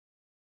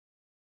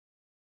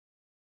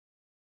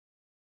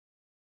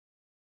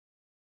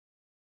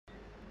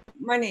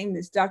My name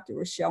is Dr.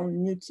 Rochelle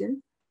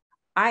Newton.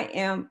 I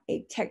am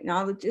a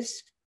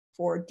technologist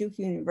for Duke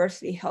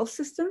University Health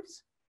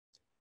Systems.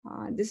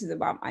 This is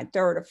about my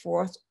third or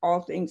fourth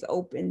all things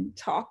open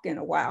talk in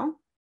a while.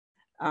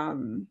 I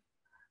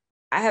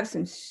have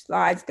some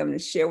slides I'm going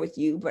to share with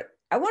you, but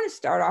I want to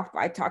start off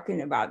by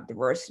talking about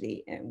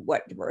diversity and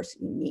what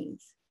diversity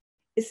means.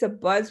 It's a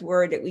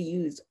buzzword that we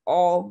use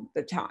all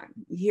the time.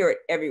 You hear it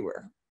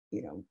everywhere,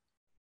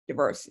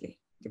 diversity.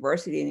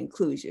 Diversity and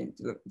inclusion,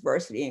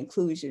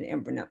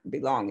 and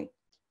belonging.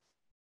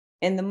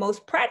 In the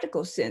most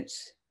practical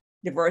sense,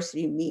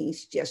 diversity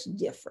means just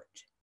different.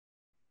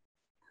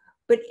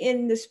 But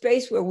in the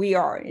space where we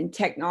are in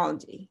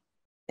technology,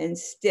 in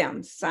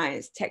STEM,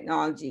 science,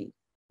 technology,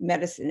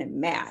 medicine,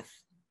 and math,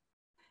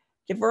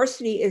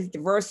 diversity is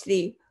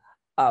diversity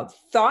of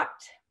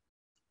thought,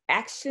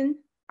 action,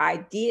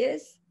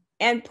 ideas,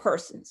 and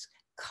persons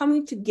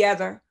coming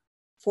together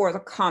for the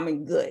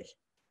common good.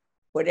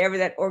 Whatever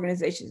that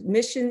organization's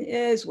mission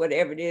is,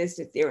 whatever it is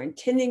that they're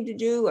intending to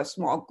do, a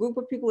small group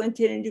of people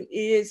intending to do,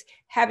 is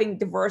having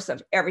diverse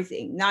of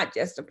everything, not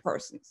just the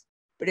persons,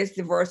 but it's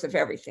diverse of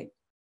everything.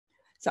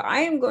 So I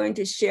am going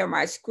to share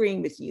my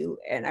screen with you,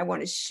 and I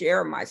want to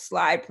share my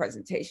slide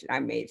presentation I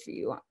made for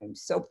you. I'm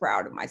so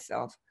proud of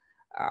myself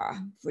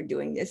for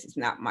doing this. It's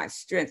not my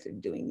strength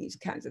of doing these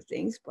kinds of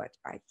things, but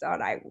I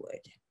thought I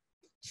would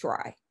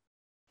try.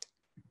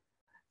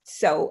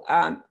 So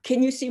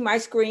can you see my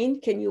screen?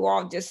 Can you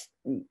all just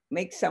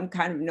make some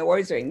kind of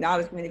noise or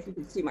acknowledgement if you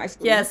can see my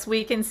screen? Yes,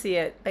 we can see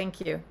it. Thank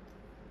you.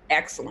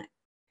 Excellent.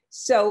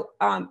 So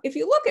if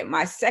you look at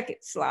my second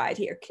slide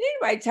here, can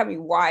anybody tell me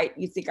why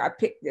you think I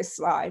picked this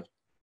slide?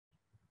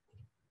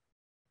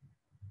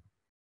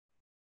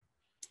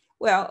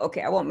 Well,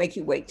 okay, I won't make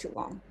you wait too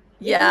long.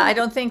 Yeah,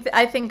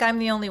 I think I'm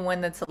the only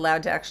one that's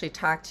allowed to actually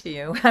talk to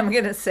you. I'm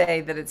going to say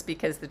that it's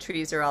because the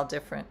trees are all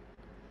different.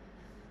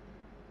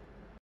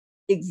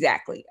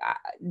 Exactly.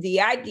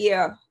 The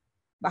idea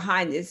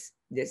behind this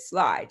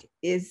slide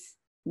is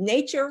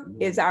nature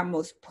is our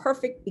most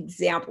perfect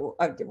example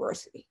of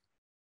diversity.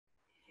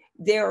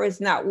 There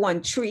is not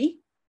one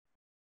tree.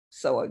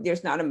 So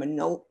there's not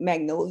a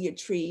magnolia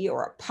tree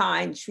or a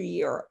pine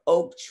tree or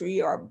oak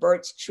tree or a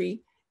birch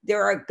tree.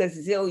 There are a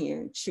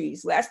gazillion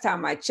trees. Last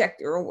time I checked,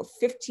 there are over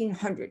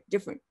 1,500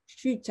 different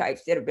tree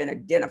types that have been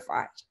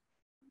identified.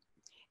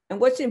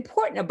 And what's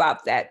important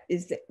about that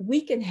is that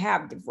we can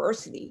have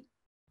diversity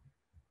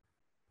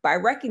by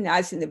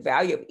recognizing the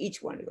value of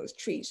each one of those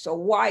trees. So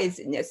why is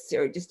it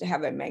necessary just to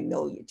have a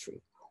magnolia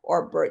tree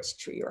or a birch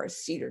tree or a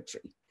cedar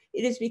tree?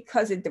 It is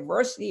because the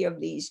diversity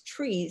of these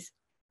trees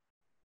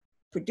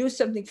produce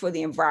something for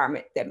the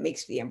environment that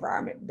makes the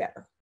environment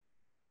better.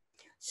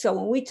 So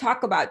when we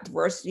talk about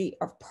diversity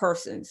of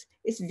persons,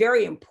 it's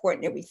very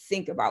important that we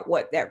think about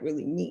what that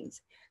really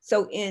means.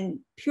 So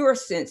in pure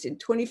sense, in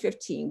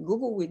 2015,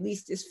 Google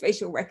released this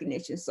facial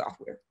recognition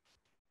software.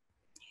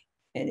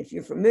 And if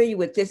you're familiar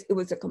with this, it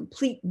was a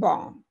complete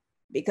bomb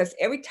because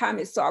every time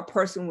it saw a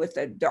person with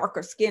a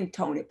darker skin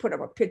tone, it put up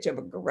a picture of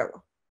a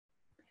gorilla.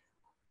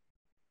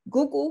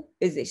 Google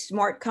is a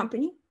smart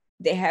company.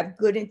 They have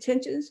good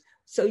intentions.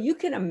 So you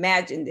can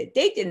imagine that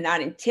they did not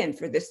intend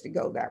for this to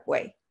go that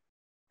way.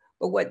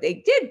 But what they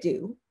did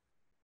do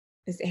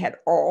is they had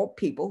all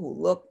people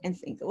who look and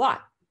think a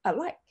lot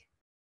alike.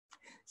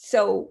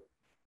 So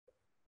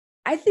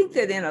I think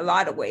that in a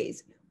lot of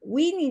ways,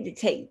 we need to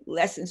take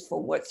lessons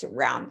from what's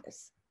around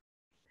us.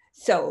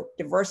 So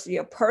diversity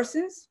of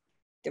persons,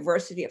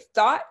 diversity of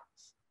thoughts,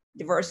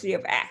 diversity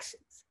of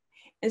actions.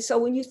 And so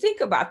when you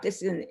think about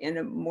this in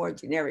a more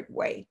generic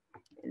way,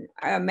 and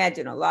I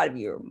imagine a lot of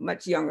you are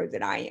much younger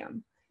than I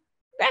am.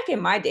 Back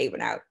in my day,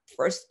 when I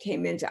first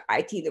came into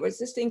IT, there was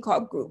this thing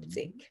called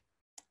groupthink.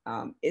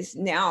 It's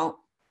now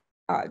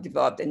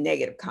developed a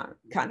negative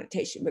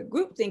connotation, but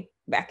groupthink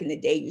back in the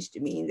day used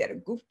to mean that a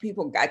group of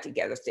people got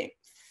together,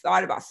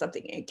 thought about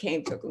something and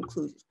came to a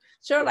conclusion.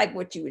 Sort of like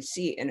what you would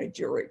see in a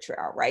jury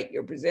trial, right?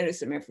 You're presented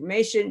some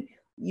information,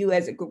 you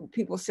as a group of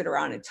people sit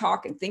around and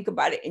talk and think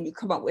about it, and you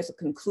come up with a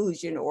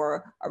conclusion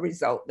or a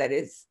result that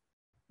is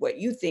what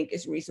you think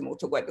is reasonable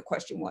to what the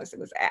question was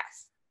that was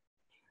asked.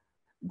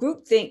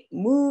 Groupthink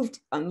moved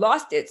and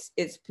lost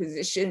its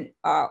position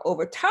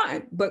over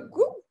time, but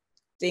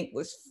groupthink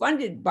was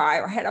funded by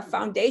or had a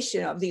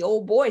foundation of the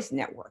old boys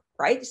network,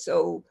 right?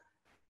 So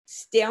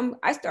STEM,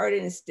 I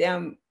started in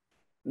STEM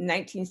in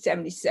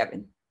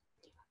 1977.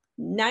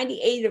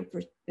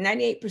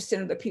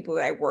 98% of the people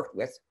that I worked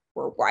with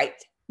were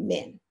white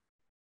men.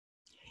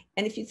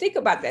 And if you think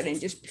about that in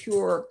just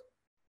pure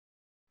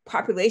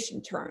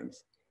population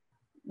terms,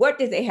 what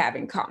did they have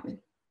in common?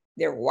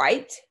 They're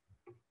white,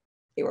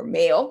 they were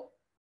male,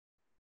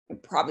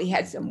 and probably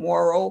had some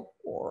moral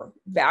or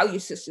value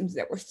systems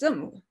that were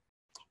similar.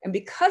 And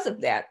because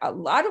of that, a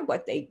lot of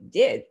what they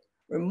did,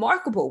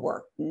 remarkable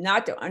work,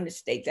 not to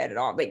understate that at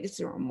all, they did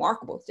some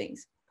remarkable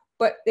things,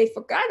 but they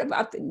forgot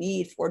about the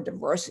need for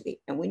diversity.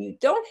 And when you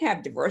don't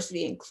have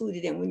diversity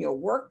included in your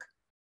work,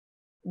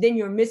 then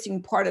you're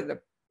missing part of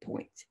the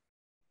point.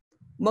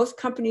 Most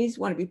companies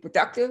want to be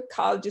productive.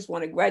 Colleges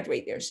want to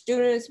graduate their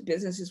students.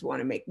 Businesses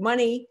want to make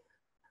money.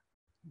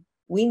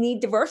 We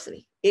need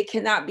diversity. It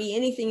cannot be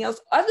anything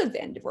else other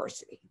than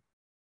diversity.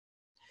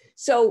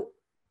 So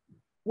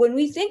when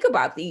we think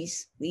about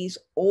these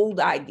old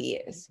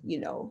ideas, you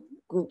know,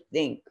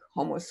 groupthink,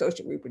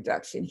 homosocial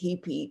reproduction,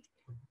 he-peat,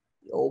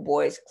 the old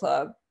boys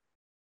club,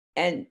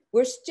 and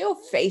we're still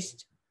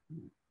faced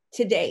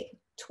today,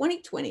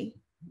 2020,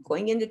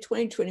 going into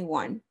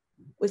 2021,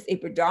 with a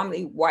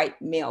predominantly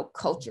white male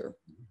culture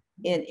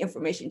in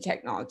information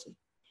technology.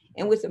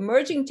 And with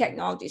emerging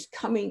technologies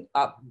coming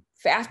up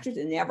faster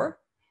than ever,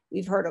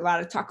 we've heard a lot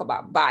of talk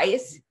about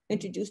bias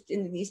introduced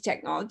into these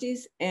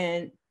technologies.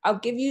 And I'll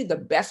give you the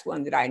best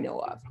one that I know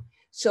of.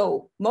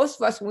 So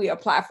most of us, when we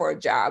apply for a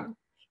job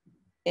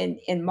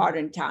in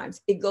modern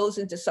times, it goes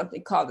into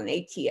something called an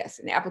ATS,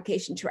 an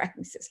application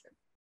tracking system.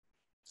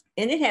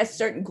 And it has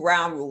certain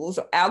ground rules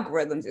or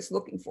algorithms it's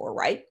looking for,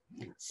 right?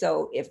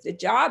 So if the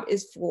job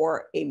is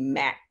for a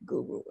Mac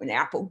guru, an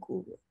Apple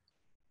guru,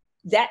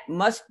 that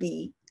must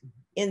be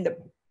in the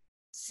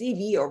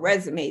CV or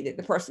resume that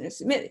the person has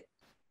submitted.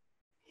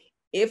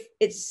 If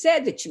it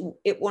said that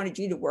it wanted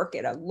you to work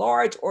at a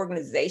large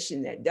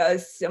organization that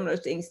does similar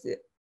things to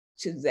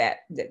that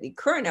the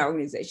current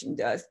organization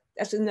does,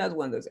 that's another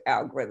one of those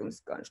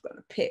algorithms going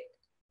to pick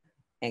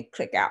and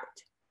click out.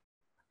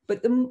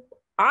 But the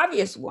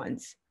obvious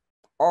ones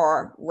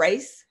are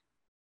race,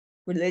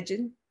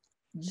 religion,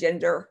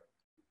 gender,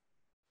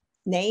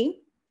 name,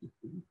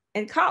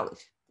 and college,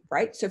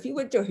 right? So if you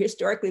went to a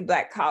historically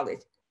Black college,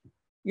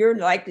 you're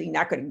likely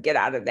not going to get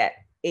out of that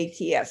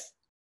ATS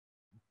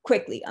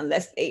quickly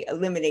unless they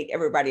eliminate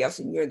everybody else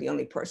and you're the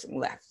only person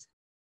left.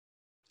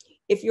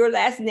 If your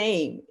last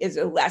name is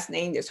a last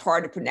name that's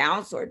hard to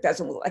pronounce or it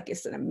doesn't look like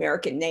it's an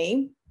American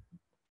name,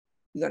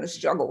 you're going to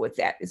struggle with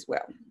that as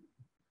well.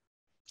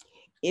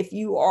 If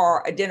you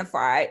are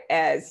identified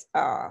as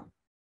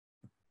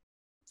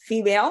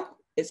female,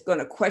 it's going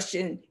to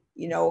question,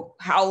 you know,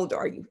 how old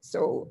are you?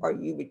 So are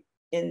you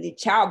in the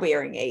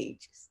childbearing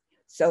age?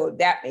 So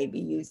that may be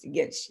used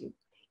against you.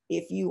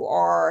 If you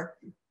are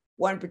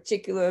one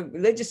particular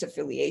religious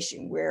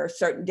affiliation where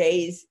certain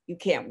days you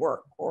can't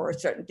work or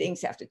certain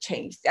things have to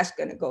change, that's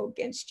going to go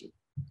against you.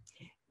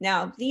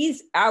 Now,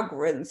 these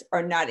algorithms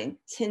are not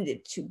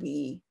intended to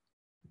be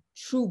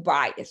true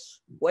bias.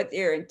 What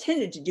they're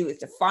intended to do is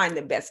to find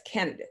the best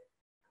candidate.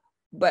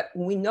 But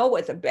when we know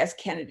what the best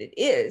candidate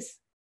is,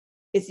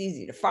 it's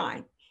easy to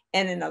find.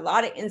 And in a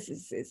lot of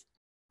instances,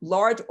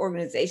 large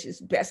organizations'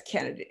 best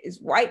candidate is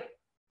white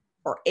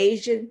or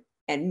Asian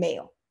and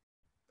male.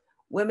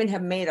 Women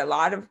have made a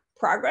lot of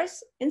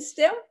progress in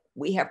STEM.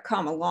 We have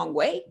come a long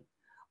way,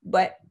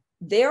 but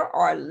there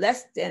are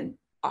less than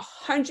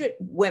 100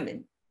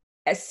 women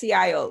as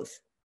CIOs,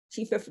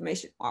 Chief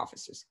Information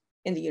Officers,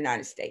 in the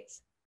United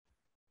States.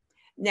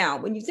 Now,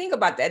 when you think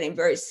about that in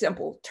very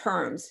simple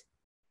terms,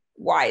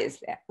 why is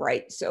that,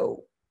 right?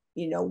 So,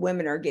 you know,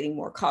 women are getting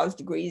more college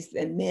degrees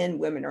than men.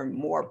 Women are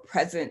more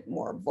present,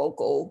 more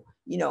vocal,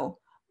 you know,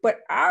 but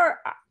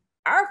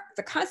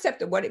the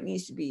concept of what it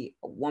means to be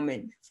a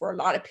woman for a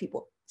lot of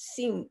people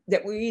seem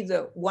that we're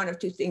either one of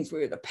two things.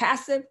 We're either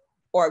passive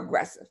or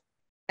aggressive,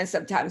 and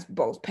sometimes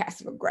both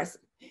passive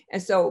aggressive.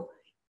 And so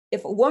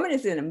if a woman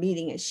is in a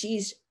meeting and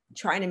she's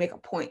trying to make a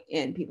point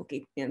and people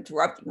keep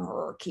interrupting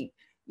her or keep,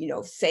 you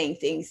know, saying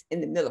things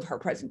in the middle of her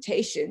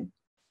presentation,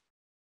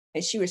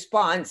 and she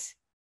responds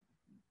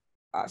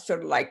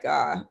sort of like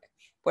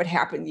what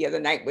happened the other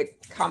night with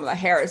Kamala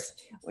Harris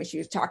when she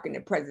was talking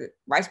to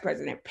Vice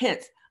President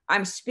Pence,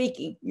 I'm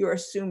speaking, you're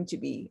assumed to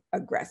be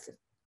aggressive.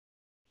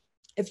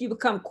 If you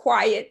become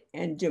quiet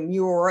and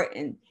demure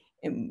and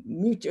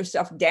mute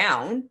yourself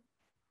down,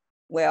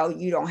 well,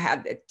 you don't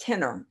have the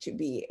tenor to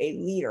be a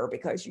leader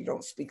because you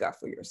don't speak up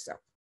for yourself.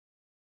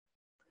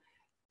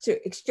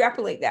 To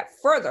extrapolate that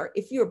further,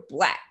 if you're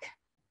Black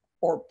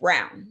or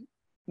brown,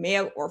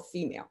 male or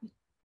female,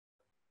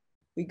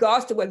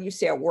 regardless to whether you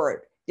say a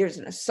word, there's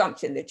an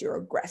assumption that you're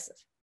aggressive,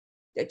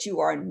 that you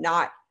are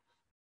not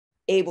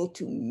able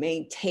to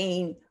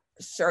maintain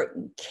a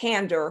certain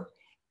candor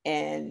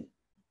and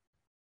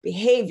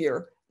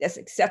behavior that's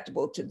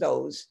acceptable to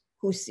those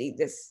who see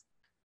this,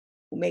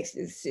 who makes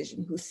the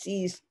decision, who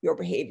sees your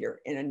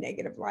behavior in a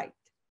negative light.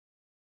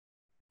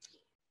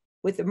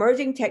 With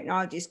emerging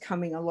technologies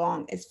coming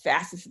along as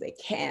fast as they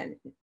can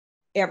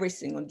every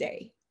single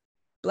day,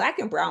 Black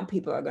and brown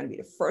people are going to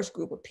be the first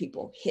group of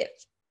people hit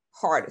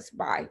hardest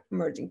by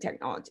emerging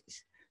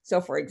technologies.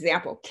 So for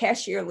example,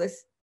 cashierless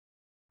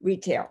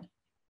retail,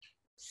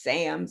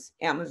 Sam's,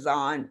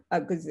 Amazon, a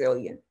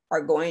gazillion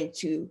are going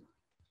to,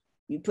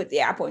 you put the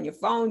app on your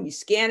phone, you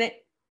scan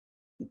it,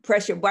 you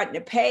press your button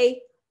to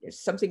pay, there's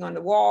something on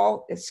the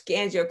wall that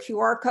scans your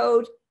QR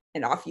code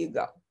and off you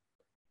go.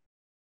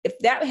 If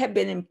that had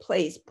been in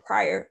place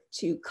prior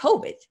to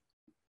COVID,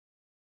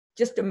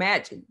 just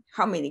imagine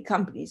how many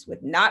companies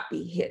would not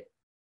be hit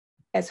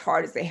as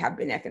hard as they have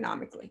been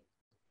economically.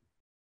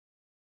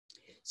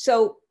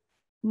 So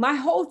my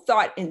whole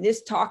thought in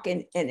this talk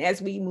and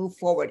as we move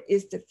forward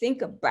is to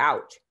think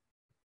about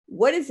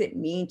What does it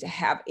mean to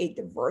have a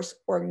diverse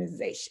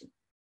organization?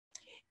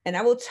 And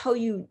I will tell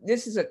you,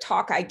 this is a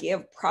talk I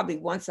give probably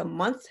once a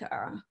month.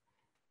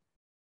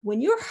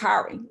 When you're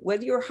hiring,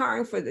 whether you're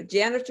hiring for the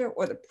janitor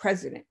or the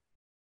president,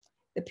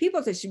 the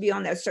people that should be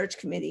on that search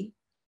committee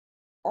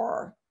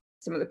are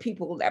some of the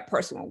people that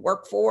person will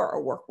work for or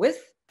work with.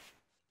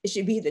 It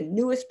should be the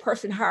newest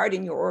person hired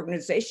in your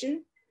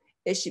organization.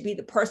 It should be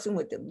the person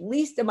with the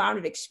least amount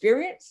of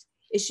experience.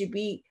 It should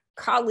be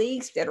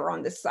colleagues that are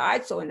on the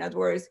side. So in other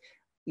words,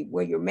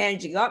 where you're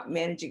managing up,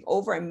 managing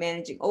over, and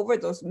managing over,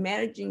 those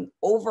managing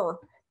over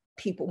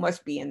people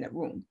must be in the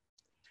room.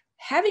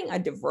 Having a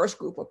diverse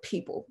group of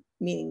people,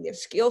 meaning their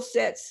skill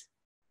sets,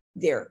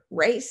 their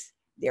race,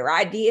 their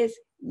ideas,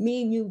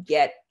 mean you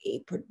get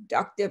a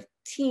productive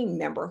team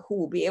member who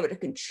will be able to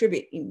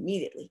contribute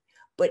immediately.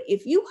 But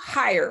if you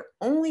hire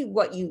only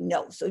what you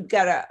know, so you've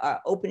got an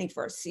opening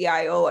for a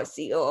CIO, a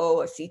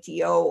COO, a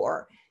CTO,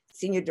 or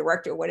senior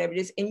director, or whatever it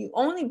is, and you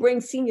only bring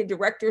senior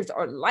directors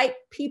or like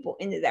people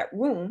into that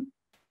room,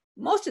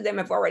 most of them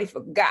have already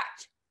forgot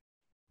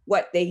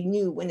what they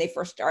knew when they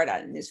first started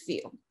out in this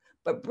field.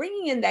 But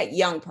bringing in that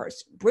young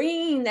person,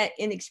 bringing that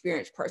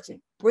inexperienced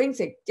person brings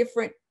a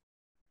different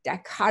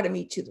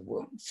dichotomy to the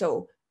room.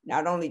 So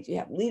not only do you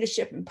have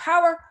leadership and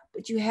power,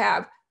 but you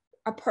have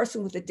a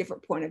person with a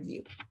different point of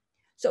view.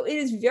 So it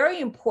is very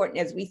important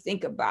as we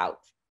think about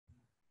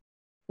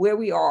where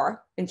we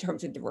are in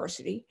terms of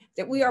diversity,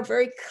 that we are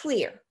very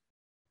clear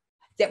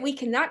that we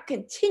cannot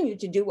continue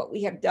to do what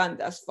we have done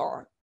thus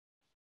far.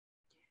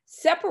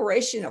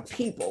 Separation of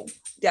people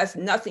does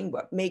nothing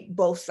but make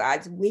both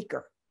sides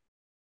weaker.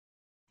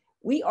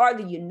 We are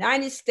the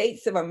United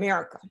States of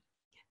America.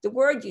 The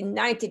word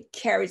united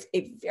carries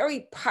a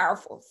very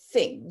powerful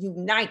thing,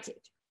 united.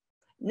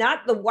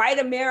 Not the white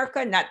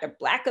America, not the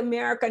Black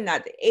America,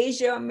 not the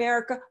Asia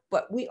America,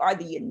 but we are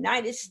the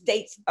United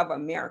States of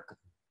America.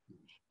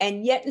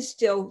 And yet and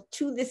still,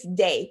 to this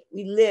day,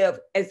 we live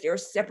as there are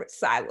separate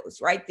silos,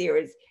 right? There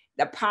is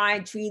the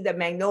pine tree, the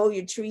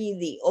magnolia tree,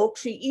 the oak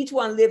tree. Each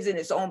one lives in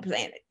its own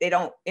planet. They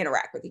don't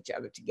interact with each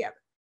other together.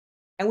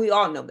 And we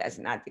all know that's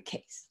not the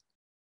case.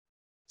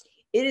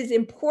 It is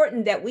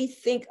important that we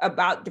think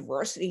about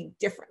diversity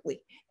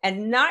differently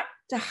and not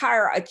to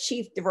hire a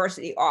chief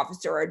diversity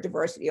officer or a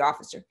diversity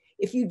officer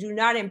if you do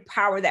not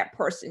empower that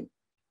person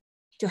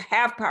to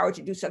have power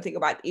to do something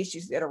about the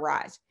issues that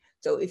arise.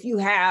 So if you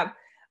have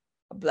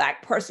a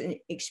Black person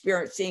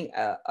experiencing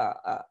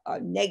a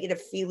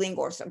negative feeling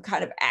or some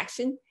kind of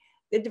action,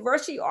 the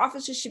diversity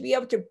officer should be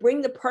able to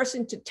bring the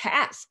person to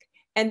task,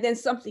 and then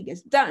something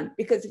is done.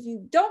 Because if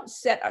you don't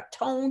set a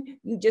tone,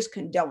 you just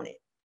condone it.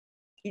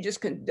 You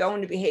just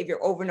condone the behavior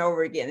over and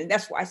over again. And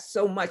that's why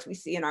so much we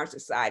see in our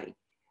society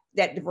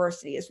that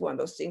diversity is one of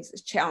those things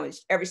that's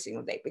challenged every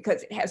single day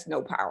because it has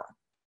no power.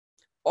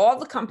 All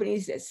the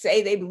companies that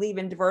say they believe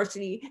in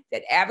diversity,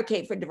 that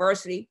advocate for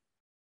diversity,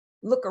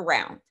 look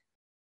around.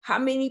 How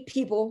many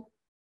people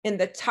in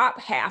the top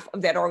half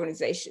of that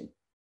organization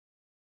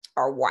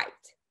are white?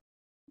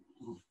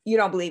 You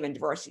don't believe in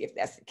diversity if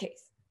that's the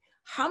case.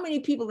 How many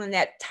people in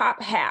that top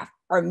half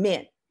are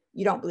men?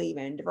 You don't believe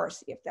in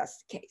diversity if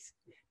that's the case.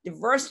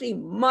 Diversity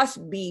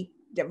must be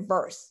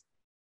diverse.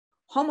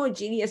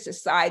 Homogeneous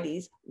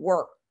societies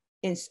work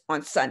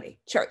on Sunday.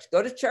 Church,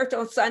 go to church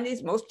on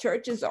Sundays. Most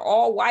churches are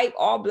all white,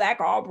 all Black,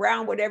 all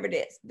brown, whatever it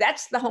is.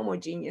 That's the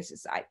homogeneous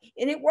society,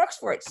 and it works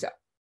for itself.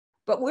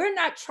 But we're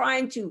not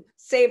trying to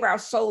save our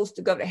souls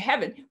to go to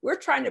heaven. We're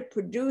trying to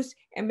produce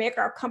and make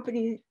our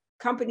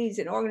companies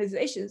and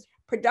organizations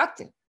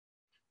productive.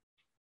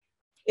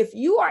 If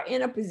you are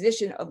in a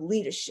position of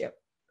leadership,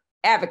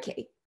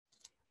 advocate,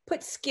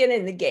 put skin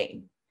in the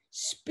game,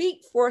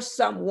 speak for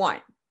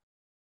someone,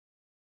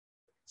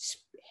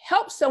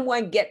 help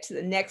someone get to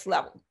the next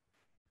level.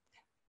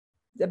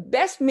 The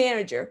best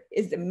manager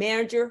is the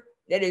manager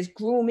that is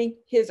grooming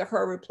his or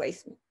her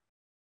replacement.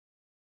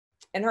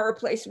 And her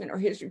replacement or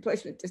his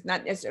replacement does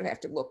not necessarily have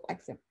to look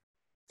like them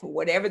for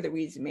whatever the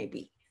reason may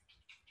be.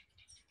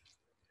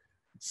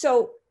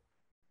 So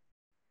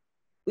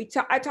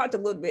I talked a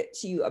little bit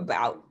to you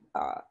about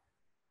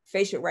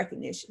facial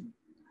recognition,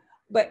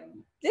 but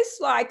this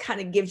slide kind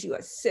of gives you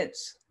a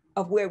sense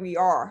of where we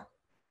are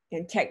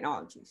in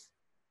technologies.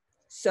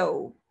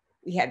 So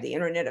we have the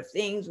Internet of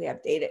Things, we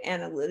have data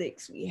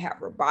analytics, we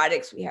have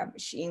robotics, we have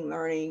machine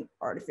learning,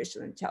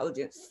 artificial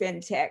intelligence,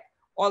 fintech,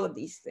 all of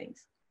these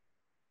things.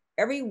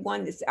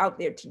 Everyone that's out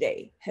there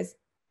today has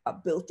a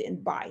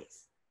built-in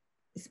bias.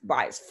 It's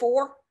bias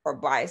for or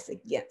bias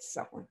against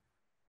someone.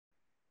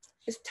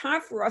 It's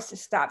time for us to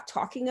stop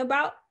talking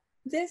about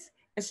this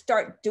and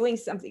start doing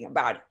something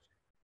about it.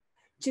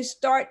 To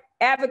start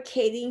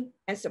advocating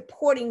and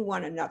supporting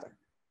one another.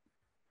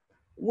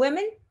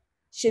 Women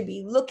should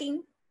be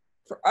looking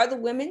for other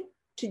women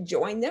to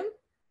join them.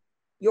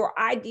 Your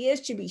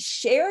ideas should be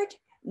shared,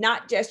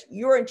 not just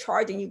you're in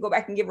charge and you go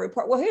back and give a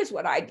report. Well, here's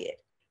what I did.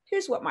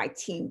 Here's what my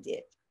team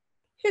did.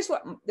 Here's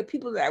what the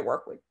people that I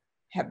work with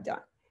have done.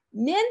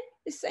 Men,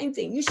 the same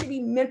thing. You should be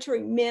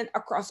mentoring men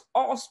across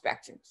all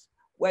spectrums.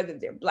 whether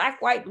they're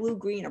black, white, blue,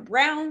 green, or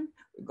brown,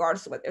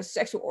 regardless of what their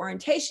sexual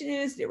orientation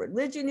is, their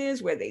religion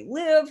is, where they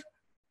live.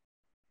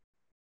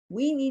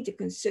 We need to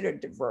consider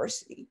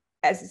diversity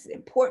as is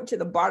important to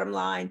the bottom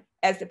line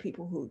as the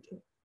people who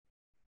do.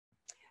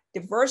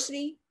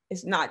 Diversity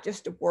is not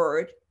just a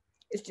word.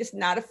 It's just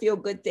not a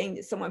feel-good thing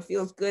that someone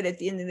feels good at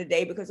the end of the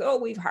day because, oh,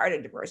 we've hired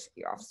a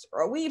diversity officer,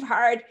 or we've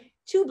hired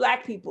 2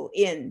 Black people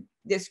in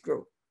this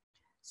group.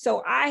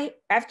 So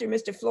after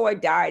Mr. Floyd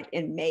died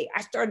in May,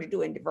 I started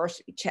doing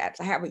diversity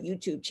chats. I have a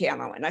YouTube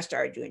channel and I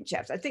started doing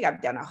chats. I think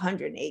I've done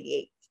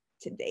 188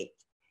 to date.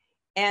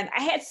 And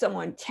I had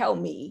someone tell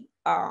me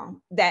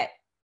that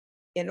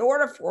in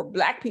order for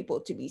Black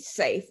people to be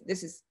safe,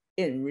 this is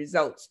in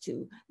results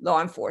to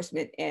law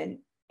enforcement and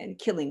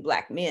killing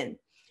Black men,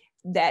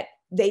 that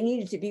they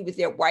needed to be with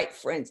their white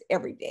friends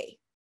every day.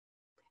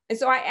 And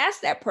so I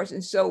asked that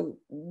person, so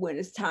when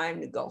it's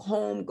time to go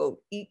home, go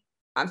eat,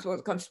 I'm supposed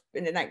to come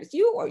spend the night with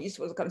you, or are you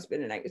supposed to come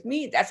spend the night with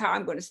me? That's how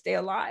I'm going to stay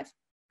alive.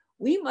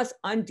 We must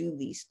undo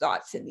these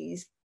thoughts and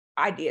these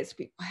ideas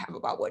people have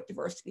about what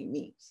diversity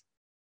means.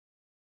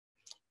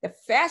 The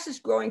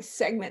fastest growing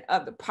segment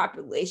of the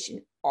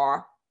population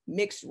are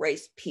mixed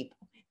race people.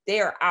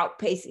 They are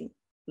outpacing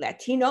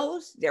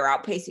Latinos, they're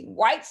outpacing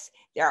whites,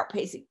 they're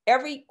outpacing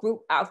every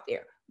group out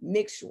there,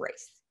 mixed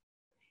race.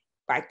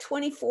 By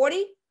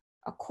 2040,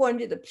 according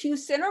to the Pew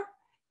Center,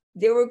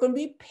 there were going to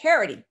be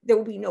parity. There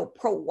will be no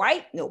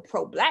pro-white, no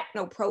pro-Black,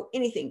 no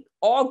pro-anything.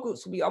 All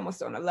groups will be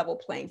almost on a level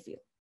playing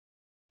field.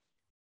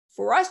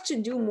 For us to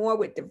do more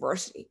with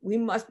diversity, we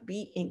must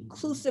be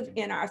inclusive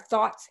in our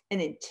thoughts and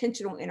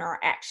intentional in our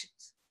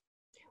actions.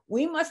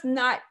 We must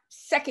not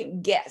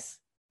second guess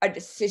a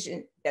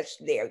decision that's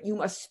there. You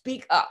must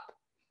speak up.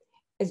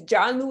 As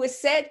John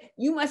Lewis said,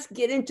 you must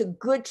get into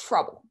good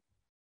trouble.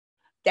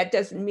 That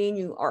doesn't mean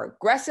you are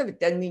aggressive. It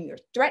doesn't mean you're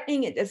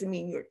threatening. It doesn't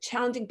mean you're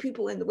challenging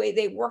people in the way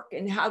they work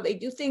and how they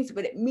do things,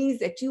 but it means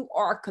that you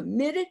are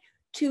committed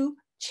to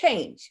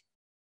change.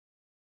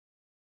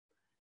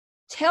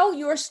 Tell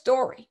your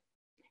story.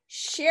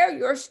 Share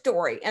your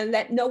story and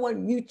let no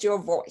one mute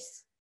your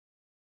voice.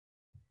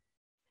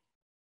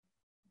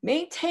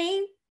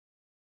 Maintain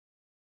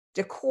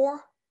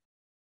decor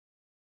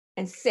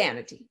and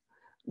sanity.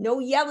 No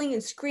yelling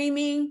and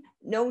screaming,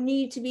 no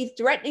need to be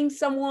threatening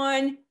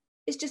someone.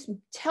 It's just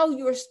tell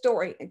your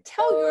story, and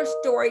tell your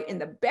story in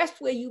the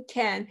best way you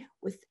can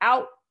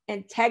without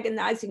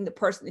antagonizing the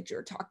person that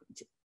you're talking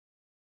to.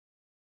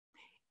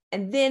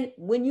 And then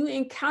when you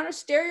encounter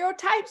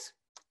stereotypes,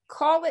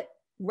 call it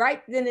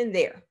right then and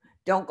there.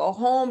 Don't go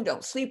home,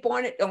 don't sleep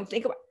on it, don't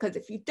think about it, because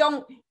if you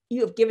don't,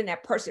 you have given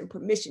that person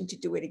permission to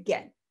do it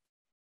again.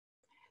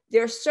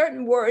 There are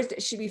certain words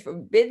that should be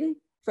forbidden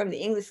from the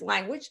English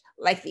language,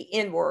 like the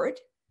N-word.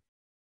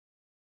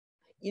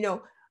 You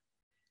know,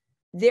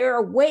 there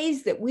are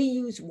ways that we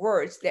use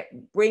words that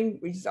bring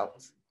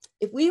results.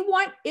 If we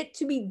want it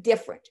to be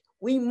different,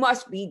 we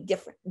must be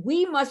different.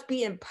 We must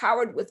be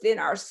empowered within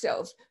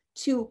ourselves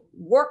to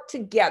work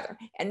together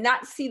and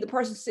not see the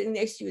person sitting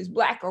next to you as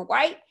Black or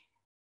white,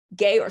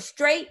 gay or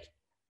straight,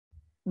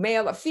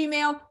 male or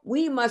female.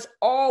 We must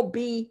all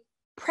be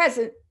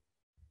present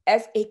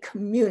as a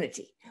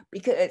community,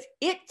 because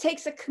it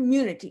takes a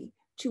community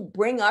to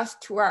bring us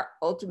to our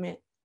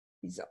ultimate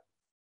result.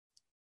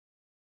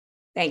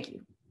 Thank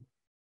you.